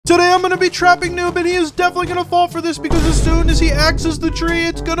I'm gonna be trapping Noob, and he is definitely gonna fall for this because as soon as he axes the tree,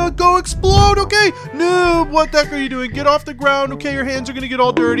 it's gonna go explode. Okay, Noob, what the heck are you doing? Get off the ground. Okay, your hands are gonna get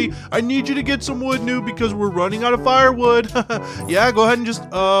all dirty. I need you to get some wood, Noob, because we're running out of firewood. Yeah, go ahead and just,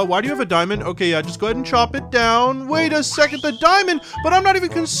 why do you have a diamond? Okay, yeah, just go ahead and chop it down. Wait a second, the diamond, but I'm not even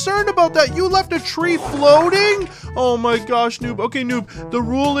concerned about that. You left a tree floating? Oh my gosh, Noob. Okay, Noob, the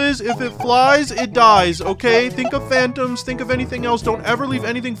rule is if it flies, it dies, okay? Think of phantoms, think of anything else. Don't ever leave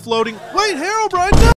anything floating. Wait, Herobrine, no!